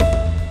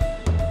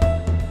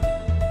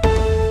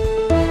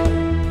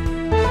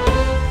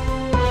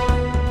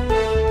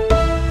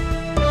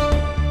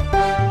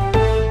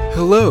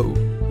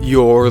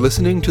You're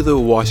listening to the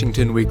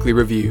Washington Weekly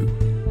Review.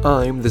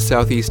 I'm the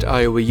Southeast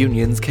Iowa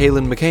Union's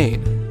Kaylin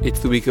McCain. It's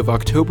the week of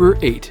October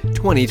 8,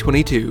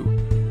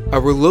 2022.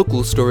 Our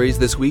local stories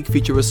this week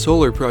feature a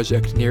solar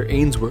project near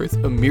Ainsworth,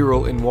 a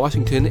mural in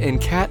Washington, and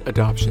cat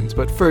adoptions.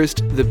 But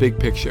first, the big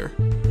picture.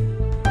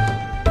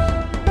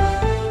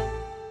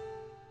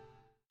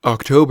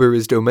 October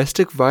is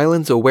Domestic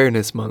Violence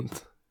Awareness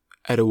Month.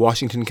 At a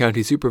Washington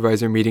County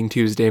Supervisor meeting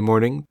Tuesday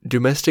morning,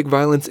 Domestic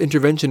Violence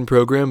Intervention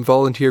Program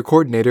Volunteer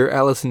Coordinator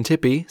Allison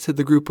Tippy said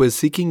the group was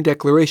seeking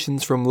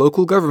declarations from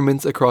local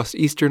governments across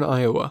eastern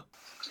Iowa.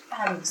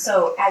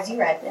 So, as you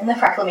read in the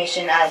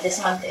proclamation,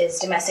 this month is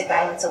Domestic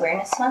Violence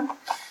Awareness Month.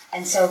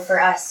 And so for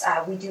us,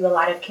 we do a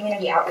lot of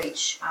community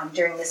outreach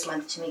during this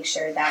month to make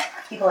sure that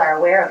people are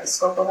aware of the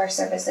scope of our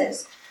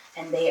services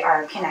and they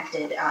are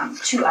connected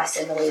to us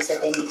in the ways that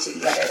they need to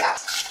be, whether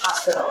that's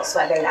hospitals,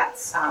 whether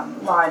that's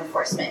law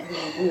enforcement.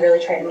 We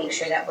really try to make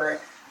sure that we're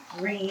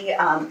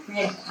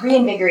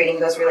reinvigorating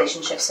those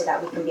relationships so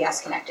that we can be as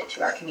connected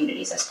to our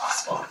communities as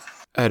possible.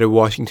 At a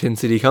Washington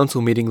City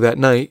Council meeting that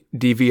night,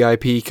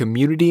 DVIP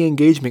Community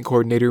Engagement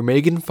Coordinator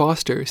Megan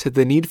Foster said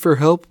the need for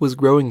help was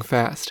growing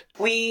fast.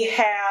 We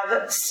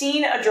have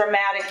seen a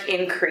dramatic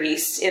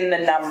increase in the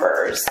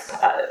numbers.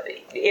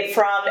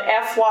 From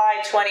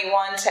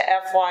FY21 to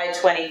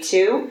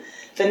FY22,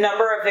 the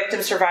number of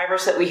victim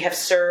survivors that we have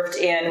served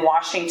in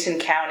Washington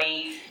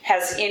County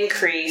has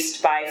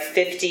increased by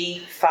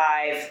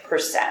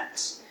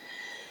 55%.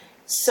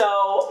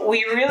 So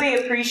we really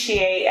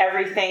appreciate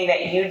everything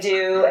that you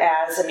do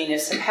as a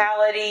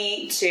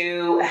municipality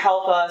to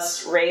help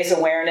us raise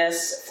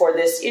awareness for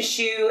this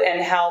issue and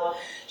help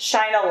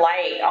shine a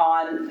light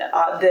on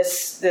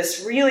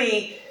this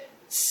really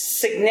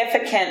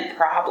significant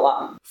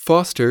problem.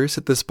 Foster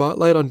said the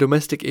spotlight on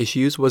domestic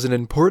issues was an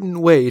important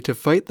way to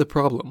fight the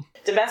problem.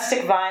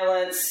 Domestic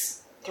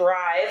violence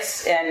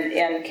thrives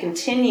and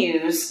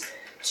continues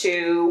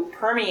to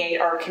permeate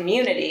our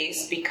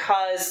communities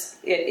because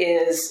it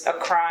is a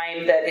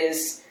crime that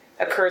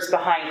occurs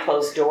behind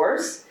closed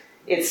doors.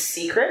 It's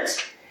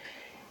secret.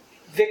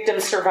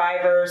 Victim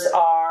survivors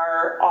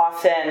are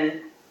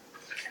often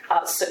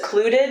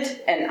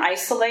secluded and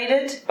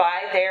isolated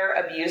by their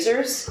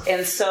abusers.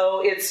 And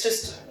so it's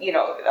just,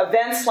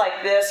 events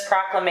like this,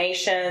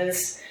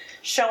 proclamations,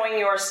 showing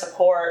your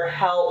support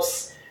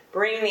helps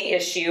bring the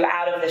issue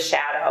out of the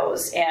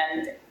shadows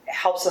and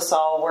helps us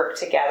all work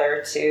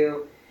together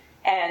to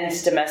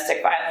end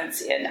domestic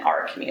violence in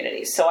our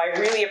communities. So I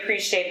really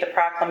appreciate the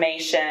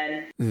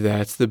proclamation.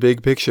 That's the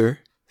big picture.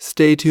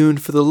 Stay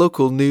tuned for the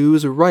local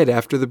news right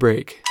after the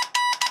break.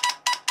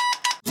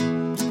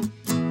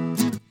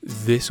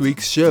 This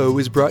week's show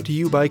is brought to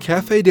you by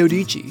Cafe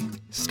Dodici.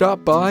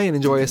 Stop by and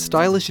enjoy a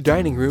stylish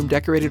dining room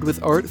decorated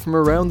with art from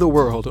around the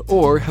world,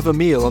 or have a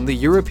meal on the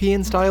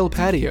European-style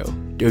patio.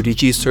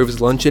 Dodici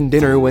serves lunch and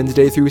dinner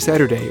Wednesday through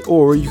Saturday,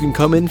 or you can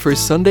come in for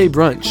Sunday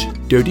brunch.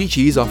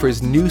 Dodici's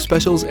offers new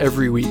specials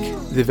every week.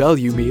 The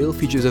value meal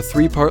features a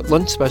 3-part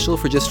lunch special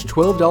for just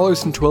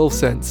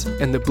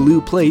 $12.12, and the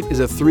blue plate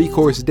is a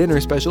 3-course dinner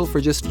special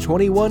for just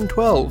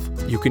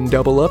 $21.12. You can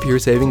double up your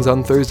savings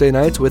on Thursday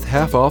nights with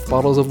half-off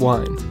bottles of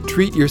wine.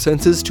 Treat your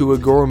senses to a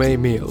gourmet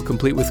meal,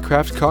 complete with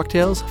craft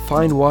cocktails,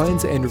 fine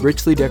wines, and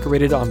richly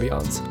decorated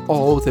ambiance,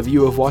 all with a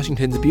view of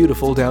Washington's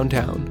beautiful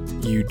downtown.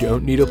 You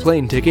don't need a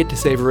plane ticket to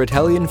savor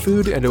Italian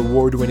food and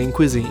award-winning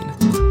cuisine.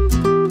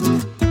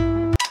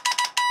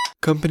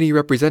 Company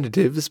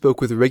representatives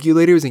spoke with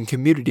regulators and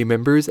community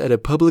members at a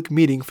public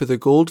meeting for the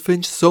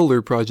Goldfinch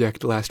Solar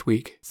Project last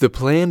week. The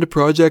planned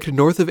project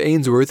north of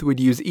Ainsworth would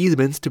use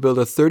easements to build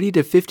a 30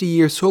 to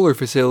 50-year solar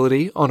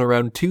facility on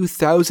around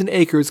 2,000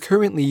 acres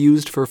currently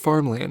used for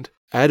farmland.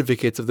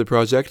 Advocates of the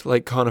project,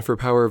 like Conifer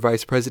Power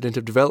Vice President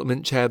of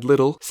Development Chad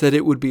Little, said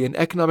it would be an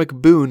economic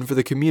boon for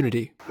the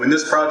community. When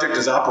this project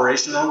is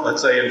operational,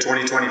 let's say in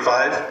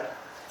 2025,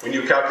 when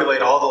you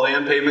calculate all the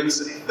land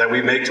payments that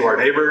we make to our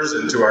neighbors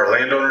and to our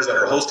landowners that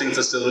are hosting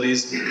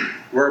facilities,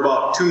 we're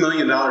about $2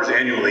 million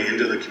annually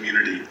into the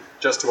community,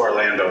 just to our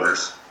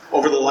landowners.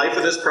 Over the life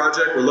of this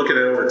project, we're looking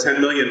at over $10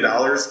 million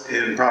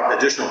in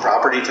additional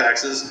property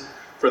taxes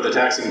for the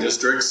taxing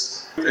districts.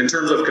 In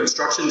terms of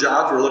construction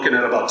jobs, we're looking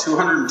at about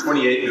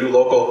 228 new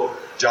local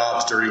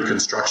jobs during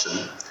construction.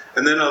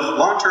 And then of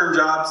long-term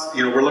jobs,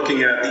 we're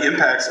looking at the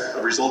impacts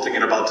resulting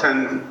in about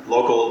 10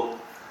 local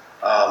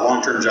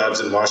long-term jobs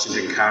in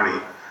Washington County.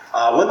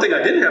 One thing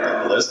I didn't have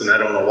on the list, and I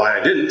don't know why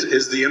I didn't,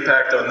 is the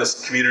impact on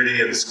this community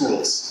and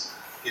schools.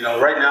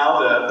 Right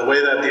now, the way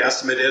that the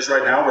estimate is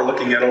right now, we're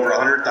looking at over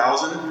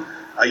 100,000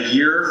 a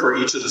year for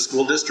each of the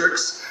school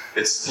districts.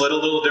 It's split a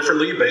little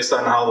differently based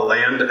on how the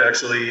land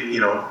actually,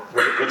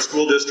 what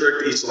school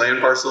district each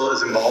land parcel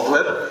is involved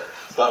with.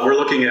 But we're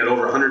looking at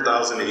over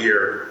 100,000 a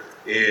year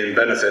in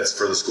benefits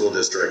for the school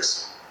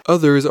districts.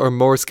 Others are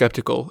more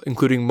skeptical,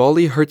 including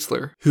Molly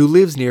Hertzler, who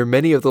lives near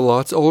many of the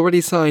lots already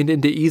signed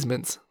into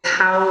easements.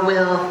 How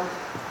will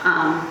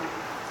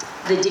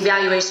the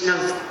devaluation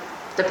of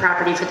the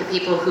property for the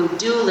people who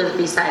do live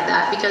beside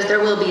that, because there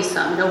will be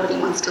some, nobody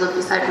wants to live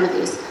beside one of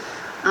these,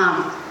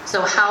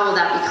 So how will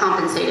that be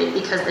compensated?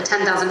 Because the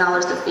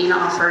 $10,000 that's being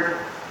offered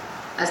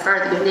as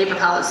part of the Good Neighbor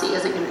policy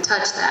isn't going to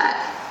touch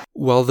that.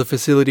 While the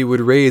facility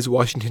would raise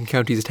Washington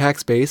County's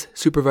tax base,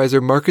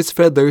 Supervisor Marcus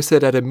Fedler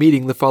said at a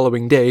meeting the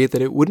following day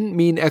that it wouldn't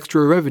mean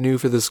extra revenue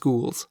for the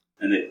schools.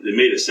 And they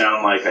made it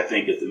sound like, I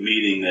think, at the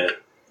meeting that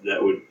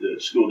the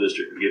school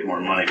district would get more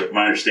money. But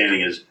my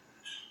understanding is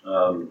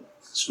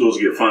schools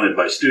get funded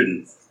by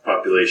student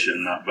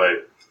population, not by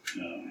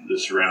the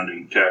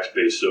surrounding tax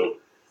base. So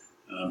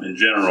in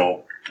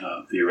general,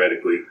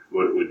 theoretically,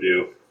 what it would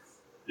do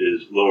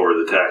is lower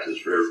the taxes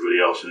for everybody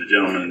else. And the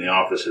gentleman in the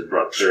office in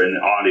the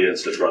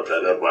audience had brought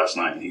that up last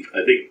night. And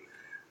I think,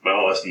 by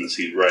all estimates,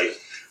 he's right.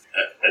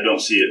 I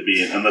don't see it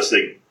being, unless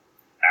they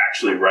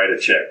actually write a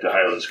check to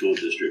Highland School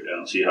District, I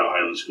don't see how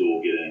Highland School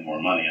will get any more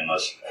money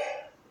unless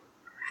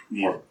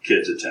more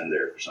kids attend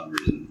there for some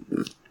reason.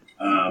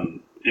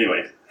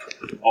 Anyway,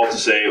 all to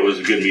say, it was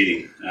a good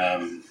meeting.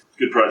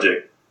 Good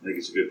project. I think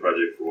it's a good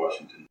project for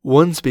Washington.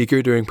 One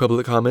speaker during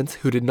public comments,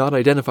 who did not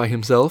identify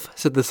himself,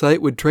 said the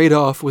site would trade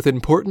off with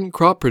important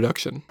crop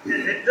production.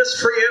 This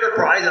free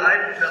enterprise,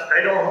 I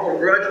don't hold a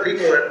grudge.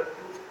 People that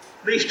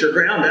lease their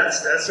ground,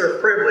 that's their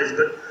privilege.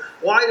 But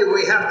why do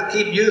we have to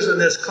keep using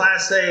this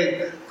Class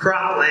A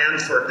cropland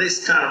for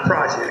this kind of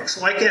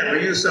projects? Why can't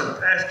we use some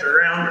pasture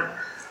ground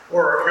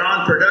or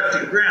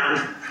non-productive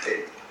ground?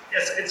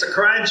 It's a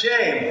crying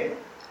shame.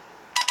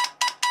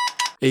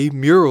 A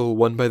mural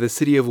won by the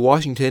City of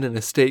Washington in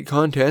a state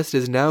contest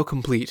is now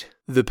complete.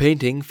 The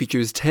painting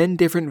features 10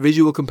 different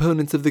visual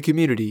components of the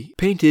community,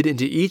 painted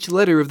into each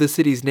letter of the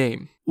city's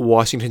name.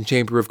 Washington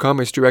Chamber of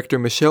Commerce Director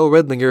Michelle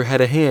Redlinger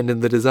had a hand in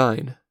the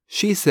design.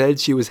 She said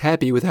she was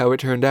happy with how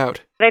it turned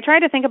out. I tried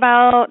to think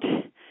about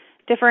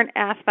different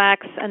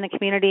aspects in the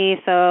community,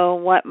 so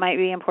what might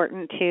be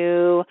important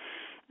to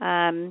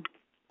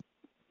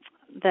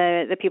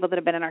the people that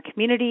have been in our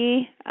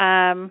community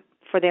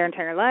for their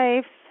entire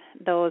lives,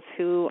 those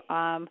who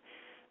are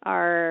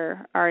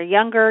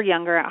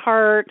younger at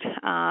heart,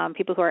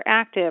 people who are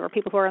active, or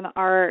people who are in the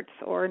arts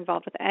or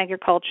involved with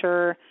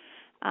agriculture,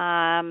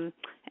 and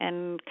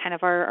kind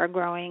of our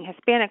growing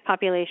Hispanic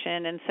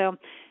population. And so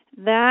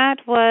that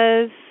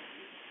was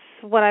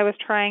what I was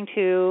trying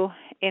to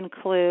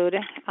include.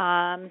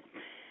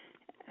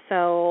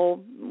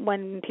 So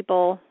when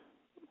people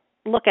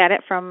look at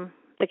it from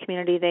the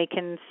community, they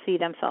can see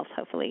themselves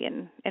hopefully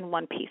in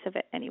one piece of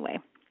it anyway.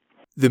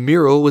 The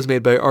mural was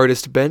made by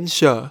artist Ben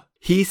Shaw.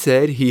 He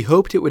said he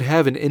hoped it would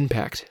have an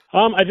impact.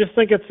 I just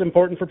think it's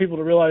important for people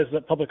to realize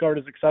that public art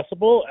is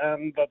accessible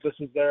and that this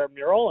is their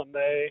mural, and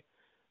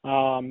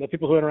the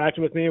people who interacted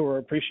with me were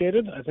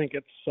appreciated. I think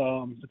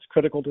it's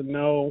critical to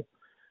know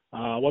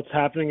what's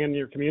happening in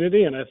your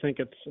community, and I think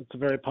it's a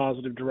very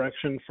positive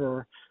direction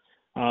for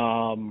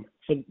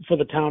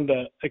the town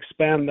to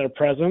expand their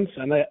presence.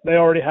 And they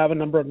already have a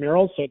number of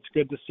murals, so it's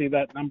good to see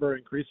that number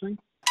increasing.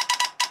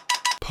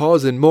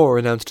 Paws and More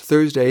announced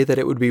Thursday that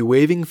it would be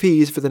waiving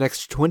fees for the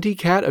next 20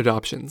 cat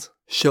adoptions.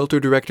 Shelter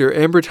Director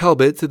Amber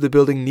Talbot said the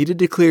building needed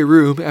to clear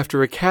room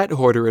after a cat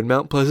hoarder in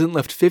Mount Pleasant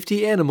left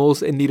 50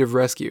 animals in need of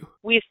rescue.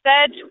 We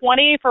said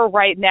 20 for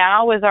right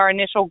now was our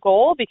initial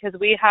goal because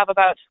we have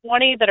about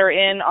 20 that are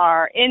in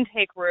our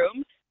intake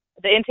room.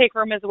 The intake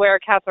room is where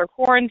cats are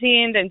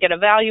quarantined and get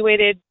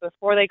evaluated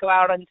before they go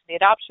out into the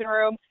adoption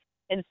room.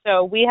 And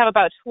so we have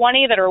about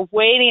 20 that are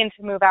waiting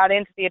to move out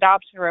into the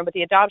adoption room, but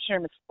the adoption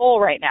room is full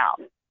right now.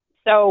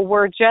 So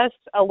we're just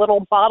a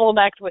little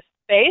bottlenecked with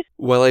space.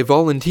 While a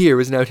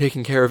volunteer is now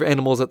taking care of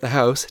animals at the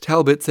house,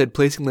 Talbot said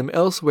placing them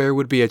elsewhere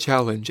would be a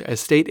challenge, as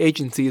state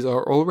agencies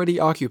are already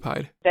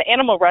occupied. The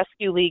Animal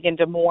Rescue League in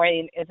Des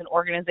Moines is an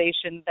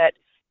organization that,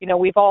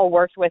 we've all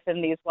worked with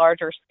in these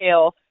larger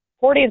scale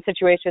hoarding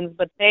situations,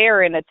 but they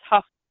are in a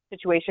tough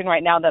situation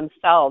right now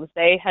themselves.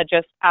 They had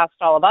just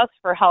asked all of us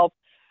for help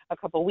a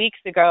couple weeks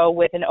ago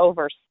with an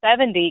over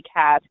 70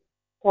 cat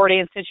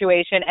hoarding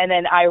situation. And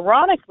then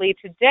ironically,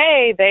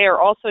 today they are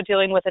also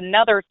dealing with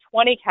another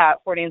 20 cat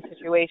hoarding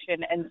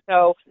situation. And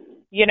so,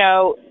 they're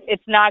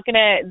not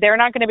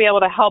going to be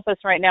able to help us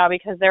right now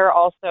because they're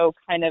also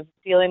kind of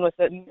dealing with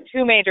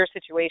two major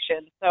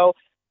situations. So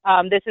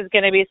this is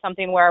going to be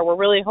something where we're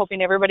really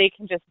hoping everybody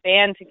can just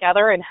band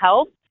together and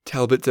help.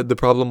 Talbot said the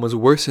problem was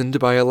worsened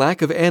by a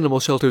lack of animal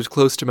shelters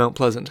close to Mount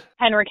Pleasant.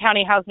 Henry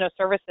County has no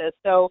services.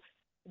 So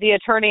the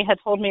attorney had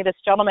told me, this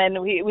gentleman,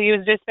 we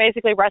was just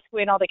basically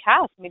rescuing all the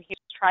cats. I mean, he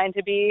was trying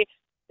to be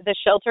the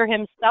shelter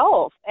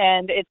himself.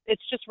 And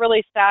it's just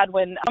really sad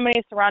when so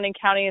many surrounding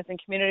counties and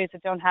communities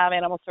that don't have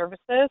animal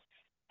services.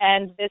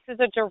 And this is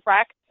a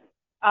direct,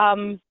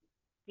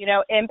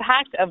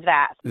 impact of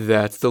that.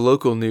 That's the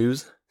local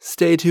news.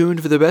 Stay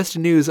tuned for the best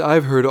news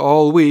I've heard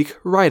all week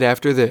right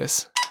after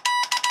this.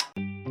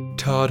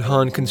 Todd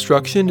Hahn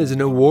Construction is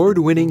an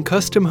award-winning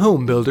custom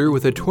home builder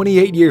with a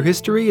 28-year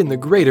history in the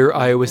greater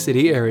Iowa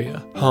City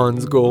area.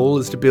 Hahn's goal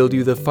is to build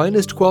you the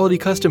finest quality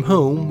custom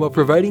home while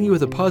providing you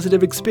with a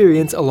positive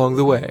experience along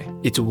the way.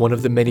 It's one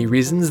of the many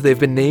reasons they've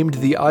been named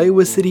the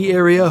Iowa City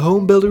Area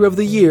Home Builder of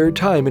the Year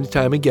time and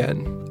time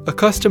again. A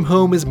custom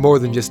home is more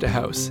than just a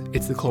house.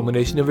 It's the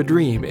culmination of a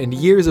dream and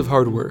years of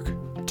hard work.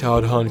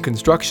 Todd Hahn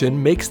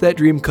Construction makes that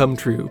dream come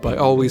true by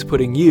always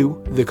putting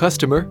you, the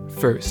customer,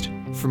 first.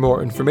 For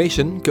more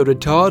information, go to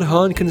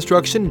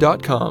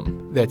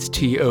toddhahnconstruction.com. That's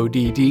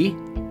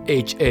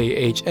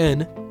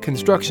TODDHAHN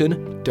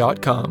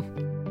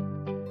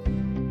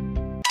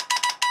construction.com.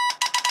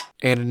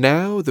 And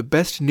now, the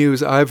best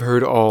news I've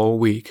heard all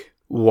week.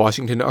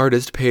 Washington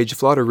artist Paige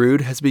Flotterud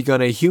has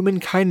begun a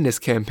human kindness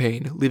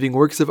campaign, leaving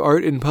works of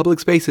art in public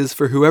spaces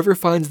for whoever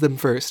finds them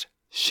first.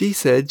 She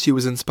said she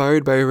was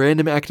inspired by a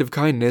random act of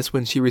kindness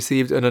when she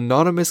received an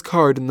anonymous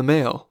card in the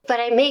mail. But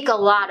I make a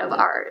lot of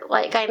art.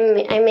 Like, I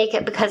make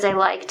it because I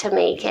like to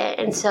make it.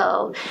 And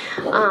so,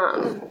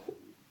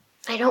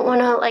 I don't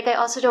want to, I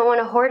also don't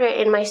want to hoard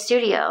it in my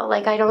studio.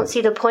 I don't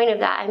see the point of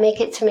that. I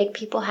make it to make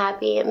people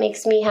happy. It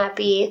makes me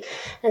happy.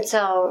 And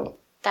so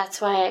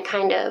that's why I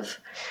kind of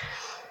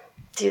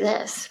do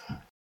this.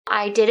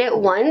 I did it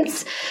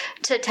once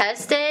to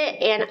test it,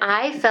 and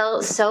I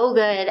felt so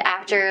good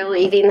after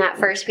leaving that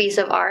first piece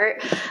of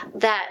art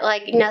that,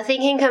 nothing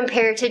can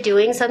compare to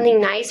doing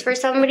something nice for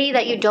somebody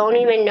that you don't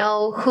even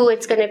know who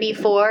it's going to be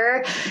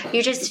for.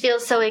 You just feel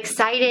so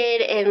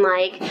excited and,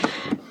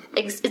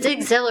 it's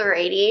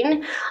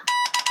exhilarating.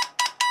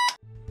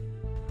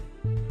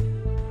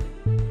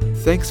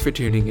 Thanks for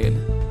tuning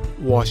in.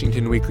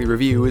 Washington Weekly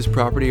Review is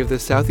property of the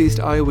Southeast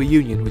Iowa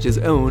Union, which is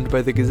owned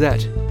by the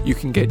Gazette. You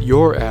can get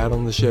your ad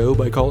on the show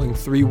by calling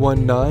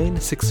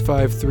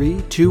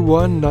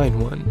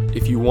 319-653-2191.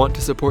 If you want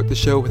to support the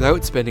show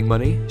without spending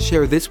money,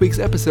 share this week's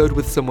episode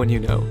with someone you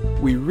know.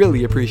 We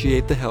really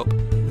appreciate the help.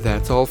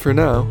 That's all for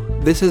now.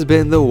 This has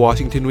been the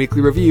Washington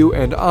Weekly Review,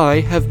 and I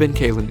have been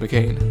Kaylin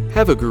McCain.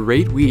 Have a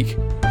great week.